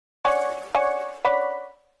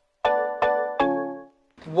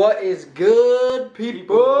What is good,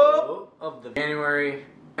 people of the January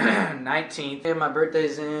 19th? Yeah, my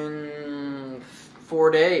birthday's in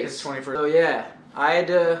 4 days. It's 21st. So yeah, I had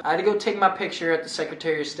to go take my picture at the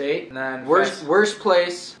Secretary of State. And then worst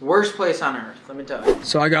place on earth, let me tell you.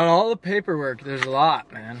 So I got all the paperwork. There's a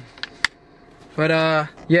lot, man. But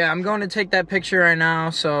yeah, I'm going to take that picture right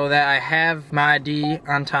now so that I have my ID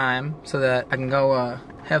on time so that I can go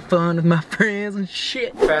have fun with my friends and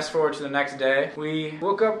shit. Fast forward to the next day. We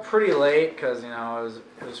woke up pretty late because, you know,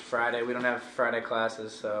 it was Friday. We don't have Friday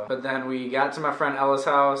classes, so. But then we got to my friend Ella's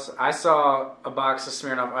house. I saw a box of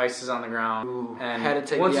Smirnoff Ices on the ground. Ooh, and had to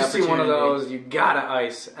take once you see one of those, you gotta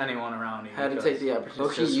ice anyone around you. Had to take the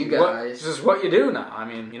opportunity. Okay, you guys. This is what you do now. I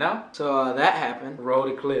mean, you know? So that happened. Roll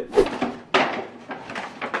the clip.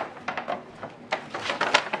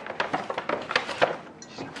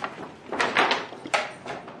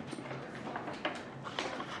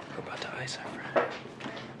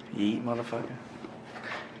 You eat, motherfucker.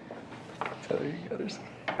 Tell her you got her some.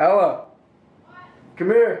 Ella! Come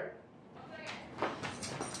here!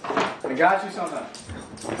 I got you something.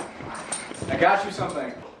 I got you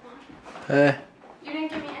something. You didn't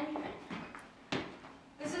give me anything.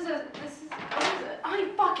 What is it? Oh, you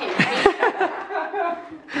fucking hate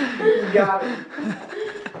it. You got it.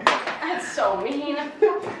 That's so mean.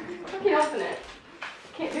 Fucking open it.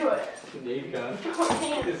 Can't do it. Yeah, you can. No, I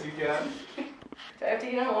can't. Yes, you can. Do I have to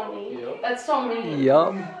eat it on me? Yep. That's so mean.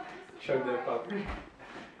 Yup. Chug that puppy.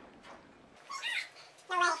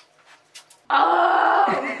 Oh!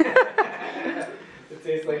 It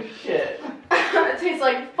tastes like shit. It tastes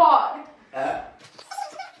like fuck. I'm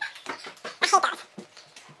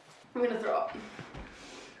gonna throw up.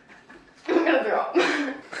 I'm gonna throw up.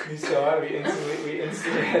 You saw it, we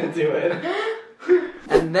instantly had to do it.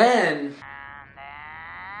 And then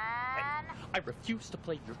I refuse to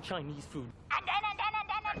play your Chinese food.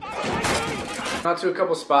 out to a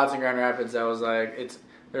couple spots in Grand Rapids that was like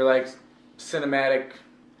they're like cinematic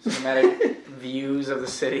views of the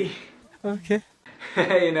city. Okay.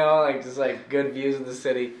 You know, like just like good views of the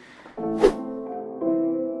city.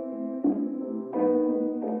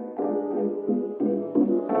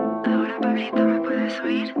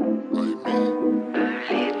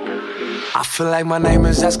 I feel like my name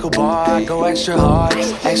is Escobar. I go extra hard,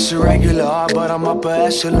 extra regular, but I'm upper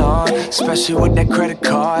echelon. Especially with that credit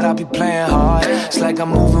card, I be playing hard. It's like I'm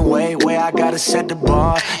moving weight where I gotta set the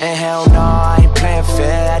bar. And hell no, I ain't playing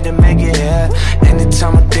fair, I had to make it here.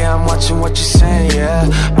 Anytime of day I'm watching what you're saying, yeah.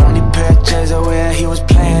 Only pair of J's are where he was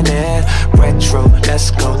playing in. Retro,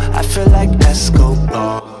 let's go, I feel like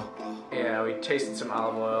Escobar. Yeah, we tasted some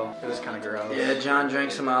olive oil. It was kind of gross. Yeah, John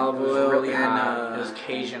drank some olive oil. Really hot. It was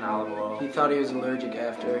Cajun olive oil. He thought he was allergic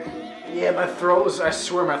after. Yeah, my throat was, I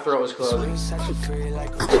swear my throat was closing.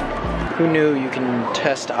 Who knew you can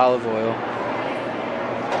test olive oil?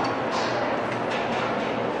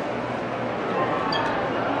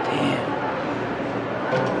 Damn.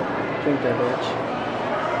 Drink that bitch.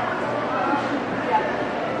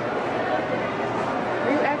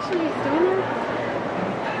 Are you actually doing it?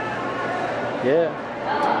 Yeah.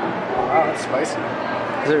 Wow, that's spicy.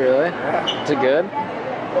 Is it really? Yeah. Is it good?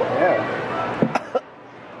 Yeah.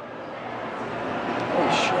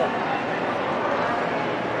 Holy shit.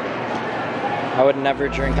 I would never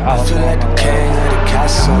drink olive oil. I feel like the king of the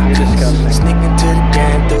castle. You're disgusting. Sneaking to the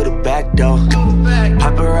game through the back door.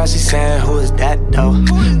 Paparazzi saying, who is that though?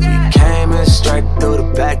 We came in straight through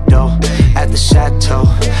the back door. At the chateau,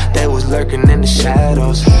 they was lurking in the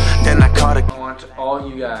shadows. Then I caught a. I want all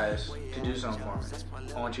you guys to do something for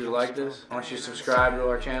me. I want you to like this. I want you to subscribe to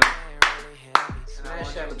our channel.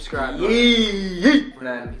 Smash that subscribe button. And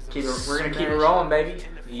then we're gonna keep it rolling, baby.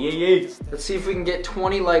 Yeah. Let's see if we can get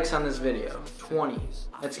 20 likes on this video. 20.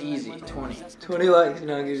 That's easy. 20 likes,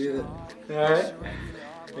 and I'll give you that. Alright?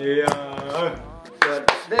 Yeah.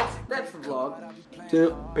 But that's the vlog.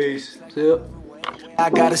 Peace. I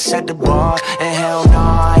gotta set the bar, and hell no,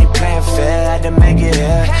 I ain't playing fair, I had to make it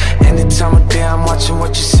here. Anytime of day I'm watching what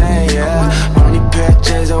you're saying, yeah.